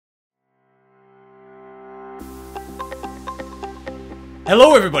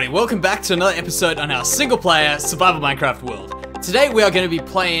Hello everybody, welcome back to another episode on our single-player survival Minecraft world. Today we are going to be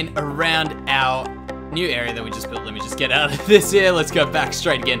playing around our new area that we just built. Let me just get out of this here, let's go back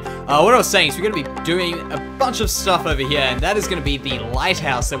straight again. What I was saying is we're going to be doing a bunch of stuff over here, and that is going to be the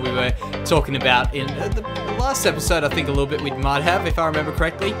lighthouse that we were talking about in the last episode. I think a little bit we might have, if I remember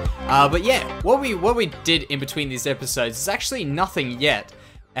correctly. But yeah, what we did in between these episodes is actually nothing yet.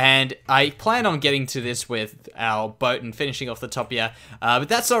 And I plan on getting to this with our boat and finishing off the top here, but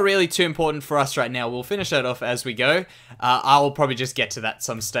that's not really too important for us right now. We'll finish that off as we go. I will probably just get to that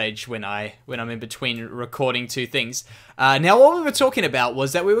some stage when I'm in between recording two things. Now what we were talking about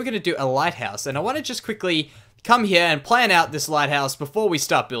was that we were going to do a lighthouse, and I want to just quickly come here and plan out this lighthouse before we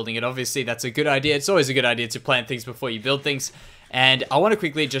start building it. Obviously that's a good idea. It's always a good idea to plan things before you build things. And I want to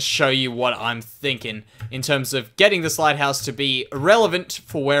quickly just show you what I'm thinking in terms of getting this lighthouse to be relevant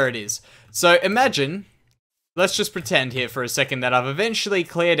for where it is. So imagine, let's just pretend here for a second that I've eventually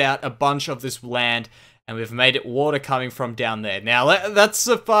cleared out a bunch of this land and we've made it water coming from down there. Now that's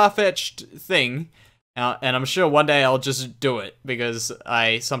a far-fetched thing, and I'm sure one day I'll just do it because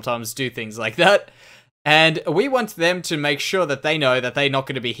I sometimes do things like that. And we want them to make sure that they know that they're not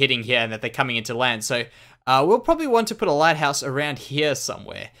going to be hitting here and that they're coming into land. So we'll probably want to put a lighthouse around here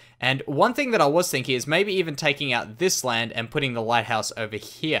somewhere. And one thing that I was thinking is maybe even taking out this land and putting the lighthouse over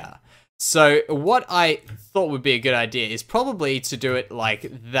here. So what I thought would be a good idea is probably to do it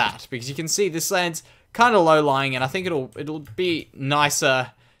like that, because you can see this land's kind of low lying, and I think it'll be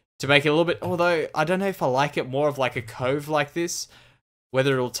nicer to make it a little bit, although I don't know if I like it more of like a cove like this,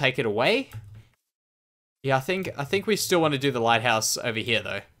 whether it'll take it away. Yeah, I think we still want to do the lighthouse over here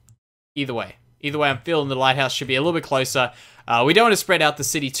though. Either way, I'm feeling the lighthouse should be a little bit closer. We don't want to spread out the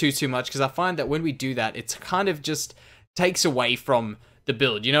city too much, because I find that when we do that, it kind of just takes away from the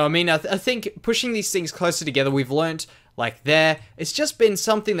build. You know what I mean? I think pushing these things closer together, we've learned, like there, it's just been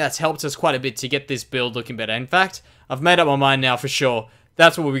something that's helped us quite a bit to get this build looking better. In fact, I've made up my mind now for sure.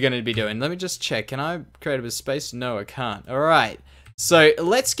 That's what we're going to be doing. Let me just check. Can I create a bit of space? No, I can't. All right. So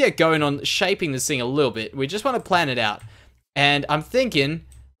let's get going on shaping this thing a little bit. We just want to plan it out. And I'm thinking,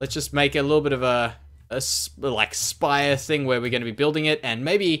 let's just make a little bit of a like spire thing where we're going to be building it, and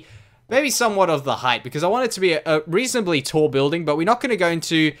maybe somewhat of the height, because I want it to be a reasonably tall building, but we're not going to go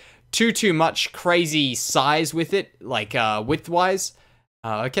into too much crazy size with it, like width-wise.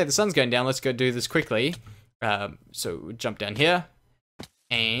 Okay, the sun's going down. Let's go do this quickly. So we'll jump down here.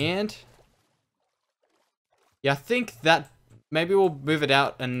 And yeah, I think that maybe we'll move it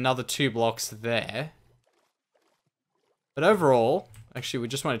out another 2 blocks there. But overall, actually, we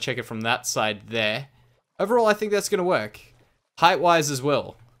just want to check it from that side there. Overall, I think that's going to work. Height-wise as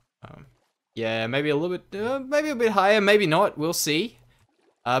well. Yeah, maybe a little bit, maybe a bit higher, maybe not. We'll see.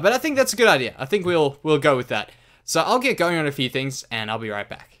 But I think that's a good idea. I think we'll go with that. So I'll get going on a few things, and I'll be right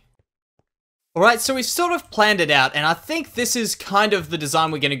back. Alright, so we've sort of planned it out, and I think this is kind of the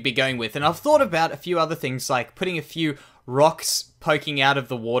design we're going to be going with. And I've thought about a few other things, like putting a few rocks poking out of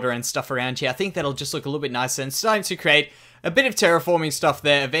the water and stuff around here. I think that'll just look a little bit nicer, and starting to create a bit of terraforming stuff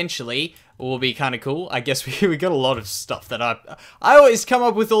there eventually will be kind of cool. I guess we got a lot of stuff that I always come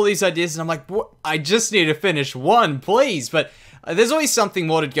up with all these ideas, and I'm like, what? I just need to finish one, please. But there's always something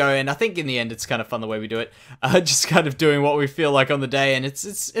more to go, and I think in the end it's kind of fun the way we do it. Just kind of doing what we feel like on the day, and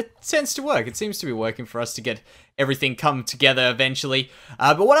it tends to work. It seems to be working for us to get everything come together eventually.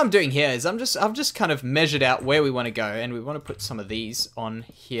 But what I'm doing here is I've just kind of measured out where we want to go, and we want to put some of these on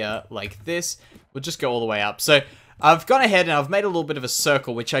here like this. We'll just go all the way up. So I've gone ahead and I've made a little bit of a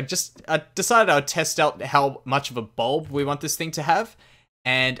circle, which I decided I would test out how much of a bulb we want this thing to have.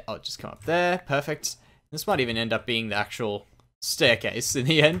 And I'll just come up there. Perfect. This might even end up being the actual staircase in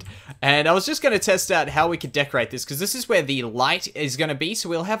the end. And I was just going to test out how we could decorate this, because this is where the light is going to be. So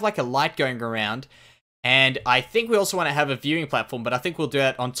we'll have like a light going around. And I think we also want to have a viewing platform, but I think we'll do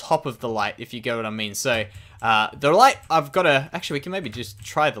that on top of the light, if you get what I mean. So the light, I've got to, actually we can maybe just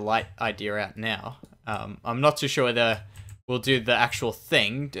try the light idea out now. I'm not too sure whether we'll do the actual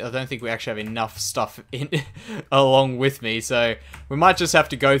thing. I don't think we actually have enough stuff in along with me, so we might just have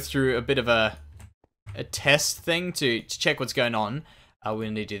to go through a bit of a test thing to check what's going on. We'll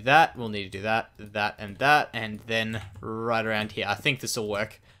need to do that, we'll need to do that, and then right around here. I think this will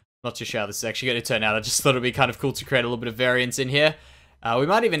work. Not too sure how this is actually going to turn out. I just thought it'd be kind of cool to create a little bit of variance in here. We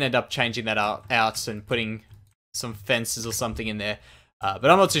might even end up changing that out and putting some fences or something in there.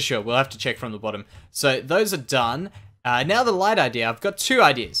 But I'm not too sure. We'll have to check from the bottom. So those are done. Now the light idea. I've got 2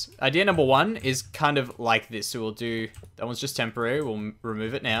 ideas. Idea number 1 is kind of like this. So we'll do, that one's just temporary. We'll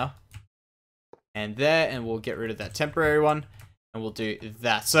remove it now. And there, and we'll get rid of that temporary one. And we'll do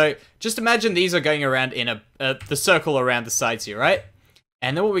that. So just imagine these are going around in the circle around the sides here, right?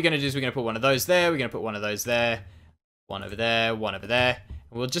 And then what we're going to do is we're going to put one of those there. We're going to put one of those there. One over there. One over there.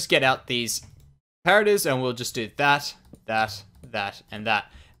 And we'll just get out these comparators and we'll just do that, that, that, and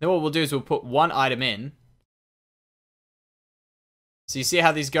that. Then what we'll do is we'll put one item in. So you see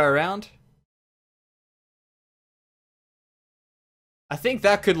how these go around? I think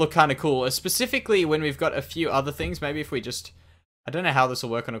that could look kind of cool, specifically when we've got a few other things. Maybe if we just... I don't know how this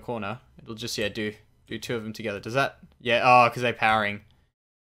will work on a corner. It'll just, yeah, do two of them together. Does that? Yeah, oh, because they're powering.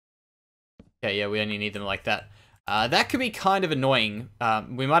 Okay, yeah, we only need them like that. That could be kind of annoying.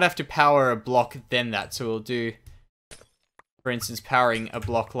 We might have to power a block then that. So we'll do, for instance, powering a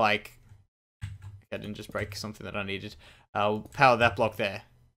block like... Okay, I didn't just break something that I needed. We'll power that block there.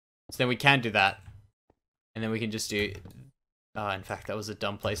 So then we can do that. And then we can just do... in fact, that was a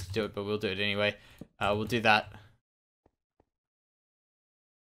dumb place to do it, but we'll do it anyway. We'll do that.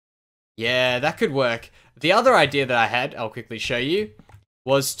 Yeah, that could work. The other idea that I had, I'll quickly show you,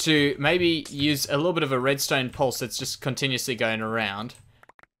 was to maybe use a little bit of a redstone pulse that's just continuously going around.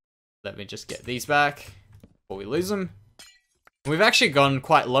 Let me just get these back before we lose them. We've actually gone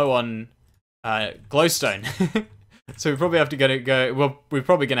quite low on glowstone. So we probably have to well, we're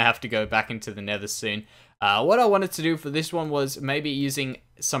probably going to have to go back into the nether soon. What I wanted to do for this one was maybe using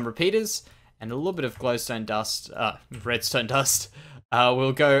some repeaters and a little bit of glowstone dust, redstone dust.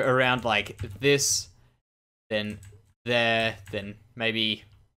 We'll go around like this, then there, then maybe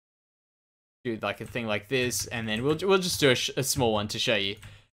do like a thing like this, and then we'll just do a small one to show you.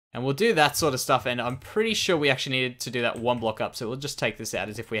 And we'll do that sort of stuff, and I'm pretty sure we actually needed to do that one block up, so we'll just take this out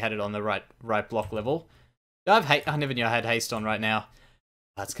as if we had it on the right block level. I never knew I had haste on right now.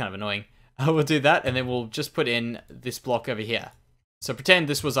 That's kind of annoying. We'll do that, and then we'll just put in this block over here. So pretend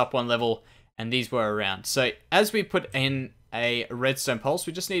this was up one level, and these were around. So as we put in a redstone pulse,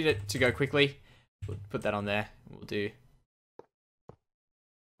 we just need it to go quickly. We'll put that on there. We'll do...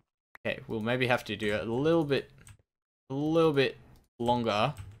 Okay, we'll maybe have to do a little bit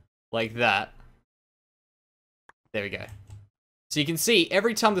longer, like that. There we go. So you can see,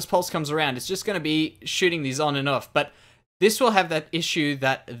 every time this pulse comes around, it's just going to be shooting these on and off. But this will have that issue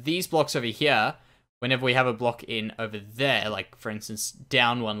that these blocks over here, whenever we have a block in over there, like for instance,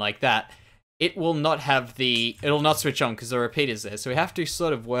 down one like that, it will not have it'll not switch on because the repeater's there. So we have to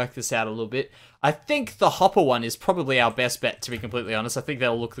sort of work this out a little bit. I think the hopper one is probably our best bet, to be completely honest. I think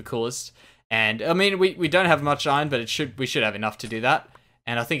that'll look the coolest. And I mean, we don't have much iron, but we should have enough to do that.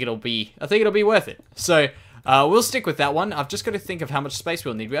 And I think it'll be worth it. So we'll stick with that one. I've just got to think of how much space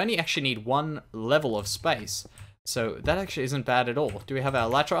we'll need. We only actually need one level of space. So that actually isn't bad at all. Do we have our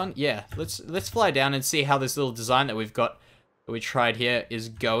elytra on? Yeah. Let's fly down and see how this little design that we've got, that we tried here, is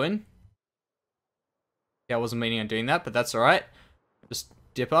going. Yeah, I wasn't meaning on doing that, but that's all right. Just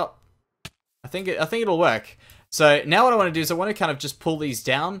dip up. I think it'll work. So now what I want to do is I want to kind of just pull these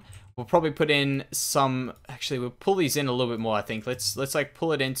down. We'll probably put in some... Actually, we'll pull these in a little bit more, I think. Let's like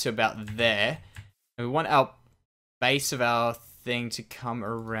pull it into about there. And we want our base of our thing to come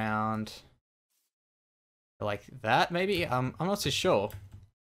around like that, maybe? I'm not so sure.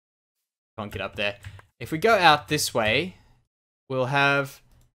 Can't get up there. If we go out this way, we'll have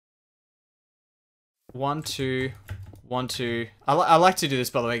 1, 2, 1, 2. I like to do this,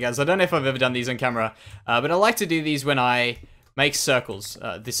 by the way, guys. I don't know if I've ever done these on camera, but I like to do these when I make circles.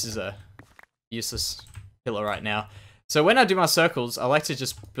 This is a useless pillar right now. So when I do my circles, I like to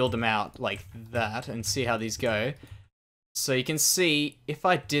just build them out like that and see how these go. So you can see, if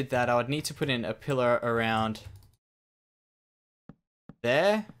I did that, I would need to put in a pillar around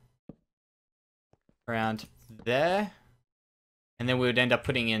there, around there, and then we would end up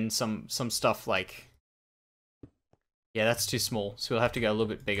putting in some stuff like... Yeah, that's too small, so we'll have to go a little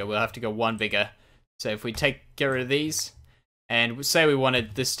bit bigger. We'll have to go one bigger. So if we get rid of these, and say we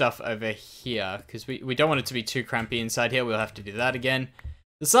wanted this stuff over here, because we don't want it to be too crampy inside here, we'll have to do that again.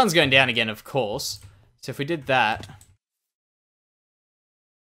 The sun's going down again, of course. So if we did that,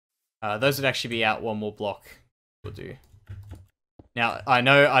 those would actually be out one more block. We'll do. Now, I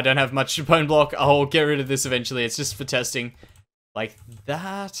know I don't have much bone block. I'll get rid of this eventually. It's just for testing. Like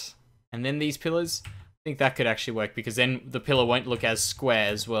that. And then these pillars. I think that could actually work, because then the pillar won't look as square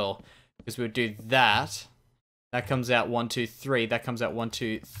as well. Because we would do that. That comes out 1, 2, 3. That comes out 1,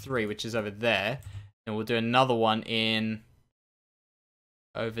 2, 3, which is over there. And we'll do another one in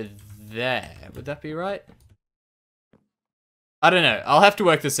over there. Would that be right? I don't know. I'll have to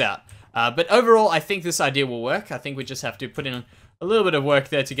work this out. But overall, I think this idea will work. I think we just have to put in a little bit of work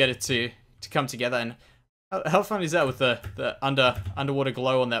there to get it to come together. And how fun is that with the underwater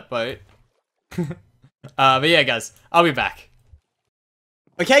glow on that boat? But yeah, guys, I'll be back.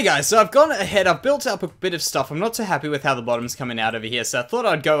 Okay guys, so I've gone ahead, I've built up a bit of stuff. I'm not too happy with how the bottom's coming out over here, so I thought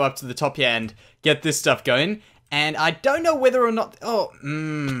I'd go up to the top here and get this stuff going. And I don't know whether or not...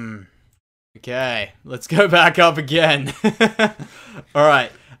 Okay, let's go back up again.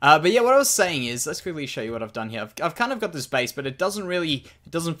 Alright, but yeah, what I was saying is, let's quickly show you what I've done here. I've kind of got this base, but it doesn't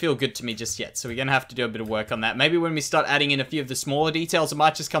feel good to me just yet, so we're going to have to do a bit of work on that. Maybe when we start adding in a few of the smaller details, it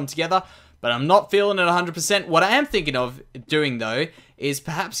might just come together, but I'm not feeling it 100%. What I am thinking of doing, though, is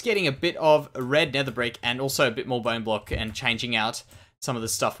perhaps getting a bit of red nether brick and also a bit more bone block and changing out some of the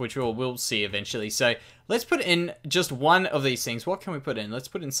stuff, which we'll see eventually. So let's put in just one of these things. What can we put in? Let's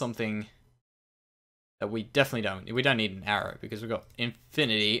put in something that we definitely we don't need an arrow because we've got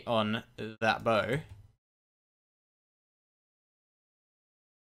infinity on that bow.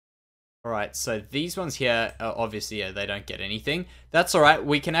 Alright, so these ones here, obviously, yeah, they don't get anything. That's alright,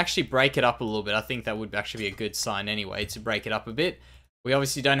 we can actually break it up a little bit. I think that would actually be a good sign anyway, to break it up a bit. We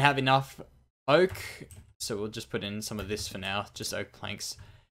obviously don't have enough oak, so we'll just put in some of this for now, just oak planks,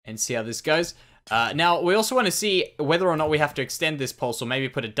 and see how this goes. Now, we also want to see whether or not we have to extend this pulse, or maybe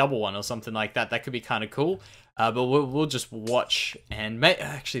put a double one or something like that. That could be kind of cool, but we'll just watch, and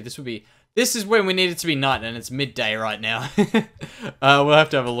actually, this is when we need it to be night, and it's midday right now. We'll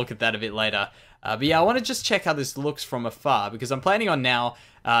have to have a look at that a bit later. But yeah, I want to just check how this looks from afar, because I'm planning on now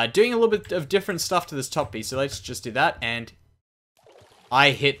doing a little bit of different stuff to this top piece. So let's just do that, and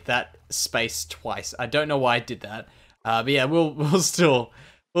I hit that space twice. I don't know why I did that. But yeah, we'll still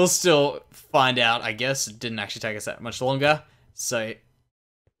find out, I guess. It didn't actually take us that much longer. So,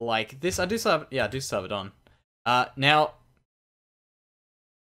 like this, I do still have it on. Now,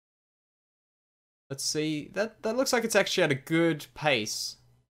 let's see. That looks like it's actually at a good pace.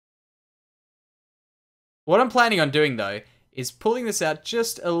 What I'm planning on doing, though, is pulling this out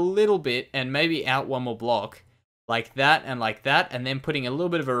just a little bit and maybe out one more block. Like that, and then putting a little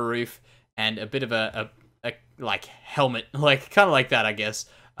bit of a roof and a bit of a like helmet, like kind of like that, I guess,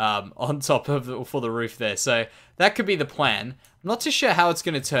 on top of for the roof there. So that could be the plan. I'm not too sure how it's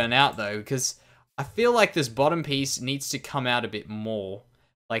going to turn out though, because I feel like this bottom piece needs to come out a bit more.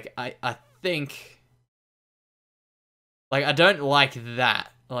 Like I think, like I don't like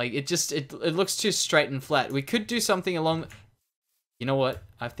that. Like it looks too straight and flat. We could do something along. You know what?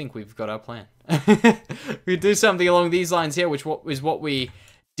 I think we've got our plan. We do something along these lines here, which is what we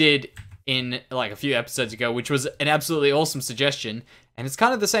did in like a few episodes ago, which was an absolutely awesome suggestion, and it's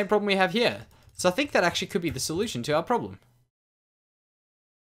kind of the same problem we have here. So I think that actually could be the solution to our problem.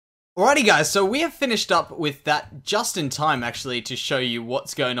 Alrighty guys, so we have finished up with that just in time actually to show you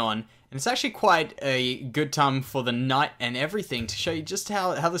what's going on, and it's actually quite a good time for the night and everything to show you just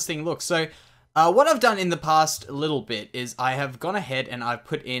how this thing looks. So what I've done in the past little bit is I have gone ahead and I've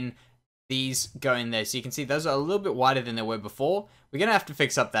put in these go in there. So you can see those are a little bit wider than they were before. We're going to have to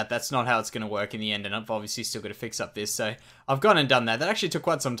fix up that. That's not how it's going to work in the end, and I've obviously still got to fix up this. So I've gone and done that. That actually took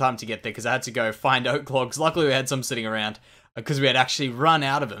quite some time to get there because I had to go find oak logs. Luckily we had some sitting around because we had actually run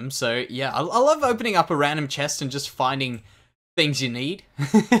out of them. So yeah, I love opening up a random chest and just finding things you need.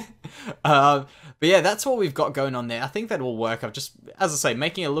 But yeah, that's what we've got going on there. I think that will work. I've just, as I say,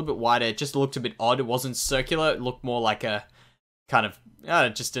 making it a little bit wider. It just looked a bit odd. It wasn't circular. It looked more like a kind of,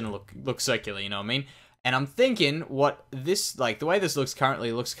 it just didn't look circular, you know what I mean? And I'm thinking what this, like the way this looks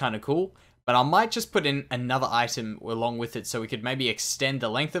currently looks kind of cool, but I might just put in another item along with it so we could maybe extend the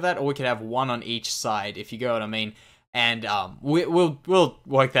length of that, or we could have one on each side, if you get what I mean. And we'll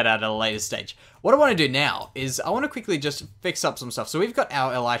work that out at a later stage. What I want to do now is I want to quickly just fix up some stuff. So we've got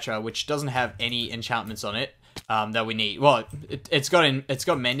our elytra, which doesn't have any enchantments on it that we need. Well, it's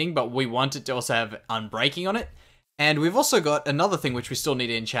got mending, but we want it to also have unbreaking on it. And we've also got another thing which we still need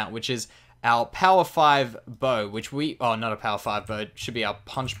to enchant, which is our power 5 bow, which not a power 5 bow, it should be our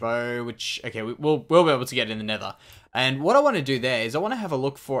punch bow, which, okay, we'll be able to get in the nether. And what I want to do there is I want to have a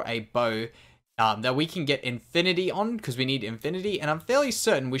look for a bow that we can get infinity on, because we need infinity, and I'm fairly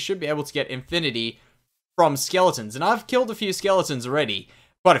certain we should be able to get infinity from skeletons. And I've killed a few skeletons already,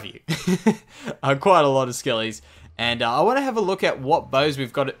 quite a few, quite a lot of skellies. And I want to have a look at what bows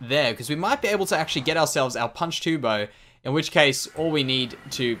we've got there, because we might be able to actually get ourselves our punch 2 bow, in which case all we need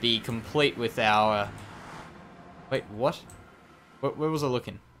to be complete with our... Wait, what? Where was I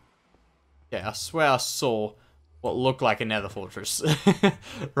looking? Yeah, I swear I saw what looked like a nether fortress.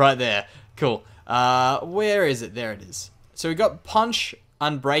 Right there. Cool. Where is it? There it is. So we got punch,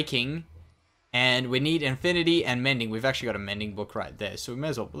 unbreaking, and we need infinity and mending. We've actually got a mending book right there, so we may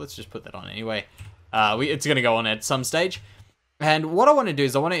as well, let's just put that on anyway. It's going to go on at some stage. And what I want to do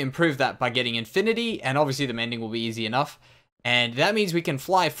is I want to improve that by getting infinity, and obviously the mending will be easy enough. And that means we can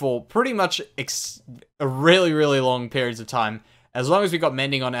fly for pretty much a really, really long periods of time. As long as we got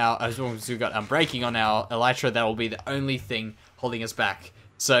mending on our, as long as we got unbreaking on our elytra, that will be the only thing holding us back.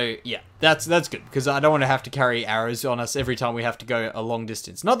 So yeah, that's good, because I don't want to have to carry arrows on us every time we have to go a long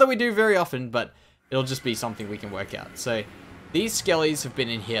distance. Not that we do very often, but it'll just be something we can work out. So these skellies have been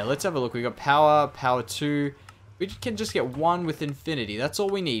in here. Let's have a look. We got power, power 2. We can just get 1 with infinity. That's all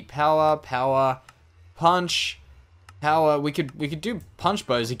we need. Power, power, punch, power. We could do punch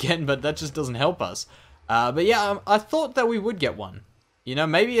bows again, but that just doesn't help us. But yeah, I thought that we would get 1. You know,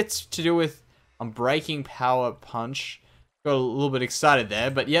 maybe it's to do with breaking power punch. Got a little bit excited there,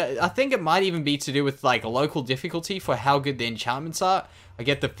 but yeah, I think it might even be to do with like a local difficulty for how good the enchantments are. I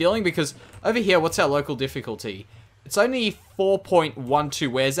get the feeling, because over here, what's our local difficulty? It's only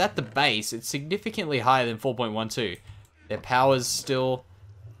 4.12, whereas at the base, it's significantly higher than 4.12. Their power's still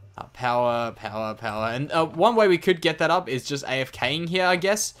power, power, power. And one way we could get that up is just AFKing here, I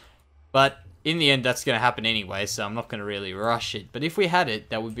guess. But in the end, that's going to happen anyway, so I'm not going to really rush it. But if we had it,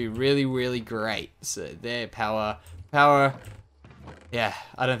 that would be really, really great. So there, power, power. Yeah,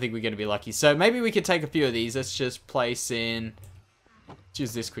 I don't think we're going to be lucky. So maybe we could take a few of these. Let's just place in...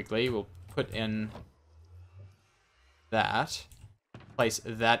 Choose this quickly. We'll put in that. Place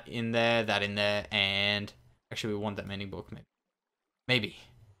that in there, and... Actually, we want that mending book, maybe. Maybe.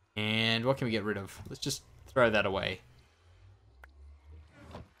 And what can we get rid of? Let's just throw that away.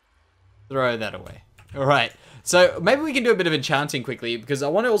 Throw that away. Alright, so maybe we can do a bit of enchanting quickly, because I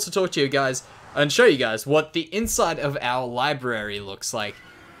want to also talk to you guys and show you guys what the inside of our library looks like.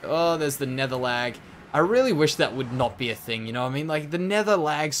 Oh, there's the nether lag. I really wish that would not be a thing, you know what I mean? Like, the nether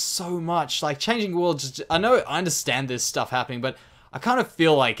lags so much. Like, changing worlds, I know, I understand there's stuff happening, but I kind of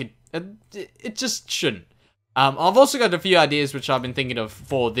feel like it just shouldn't. I've also got a few ideas which I've been thinking of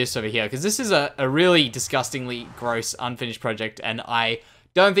for this over here, because this is a really disgustingly gross, unfinished project, and I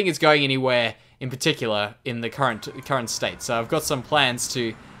don't think it's going anywhere in particular in the current state. So I've got some plans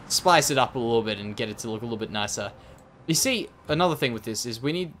to spice it up a little bit and get it to look a little bit nicer. You see, another thing with this is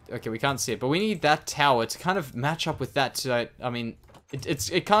we need... Okay, we can't see it, but we need that tower to kind of match up with that. So, I mean,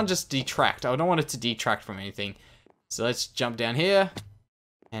 it can't just detract. I don't want it to detract from anything. So let's jump down here.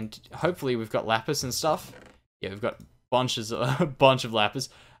 And hopefully we've got lapis and stuff. Yeah, we've got a bunch of lapis.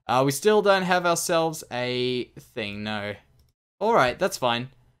 We still don't have ourselves a thing, no. Alright, that's fine.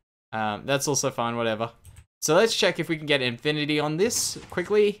 That's also fine, whatever. So let's check if we can get infinity on this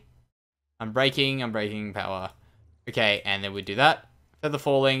quickly. I'm breaking power. Okay, and then we do that. Feather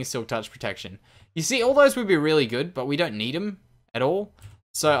falling, silk touch, protection. You see, all those would be really good, but we don't need them at all.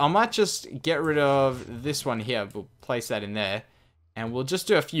 So I might just get rid of this one here. We'll place that in there. And we'll just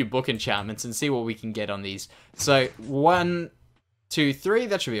do a few book enchantments and see what we can get on these. So 1, 2, 3,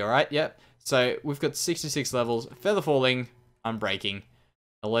 that should be alright, yep. So we've got 66 levels. Feather falling, unbreaking.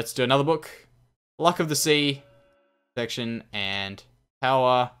 Now let's do another book. Luck of the Sea, protection, and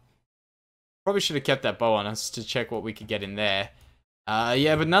power. Probably should have kept that bow on us to check what we could get in there.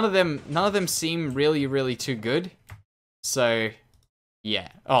 Yeah, but none of them seem really, really too good. So, yeah.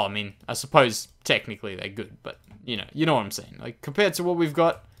 Oh, I mean, I suppose technically they're good, but you know what I'm saying. Like, compared to what we've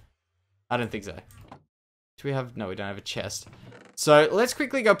got, I don't think so. Do we have... No, we don't have a chest. So, let's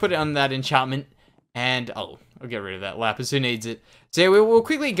quickly go put it on that enchantment. And, I'll get rid of that lapis. Who needs it? So, yeah, we'll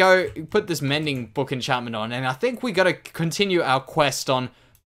quickly go put this mending book enchantment on. And I think we got to continue our quest on...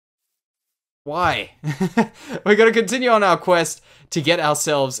 Why? We got to continue on our quest to get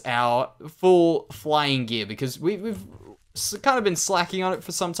ourselves our full flying gear. Because we've kind of been slacking on it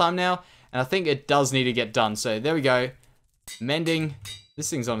for some time now. And I think it does need to get done. So there we go. Mending. This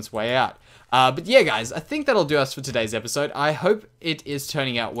thing's on its way out. But yeah, guys, I think that'll do us for today's episode. I hope it is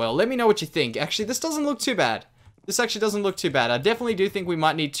turning out well. Let me know what you think. Actually, this doesn't look too bad. This actually doesn't look too bad. I definitely do think we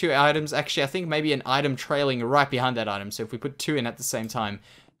might need 2 items. Actually, I think maybe an item trailing right behind that item. So if we put 2 in at the same time,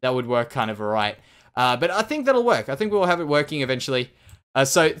 that would work kind of alright. But I think that'll work. I think we'll have it working eventually.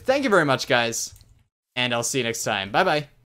 So thank you very much, guys. And I'll see you next time. Bye-bye.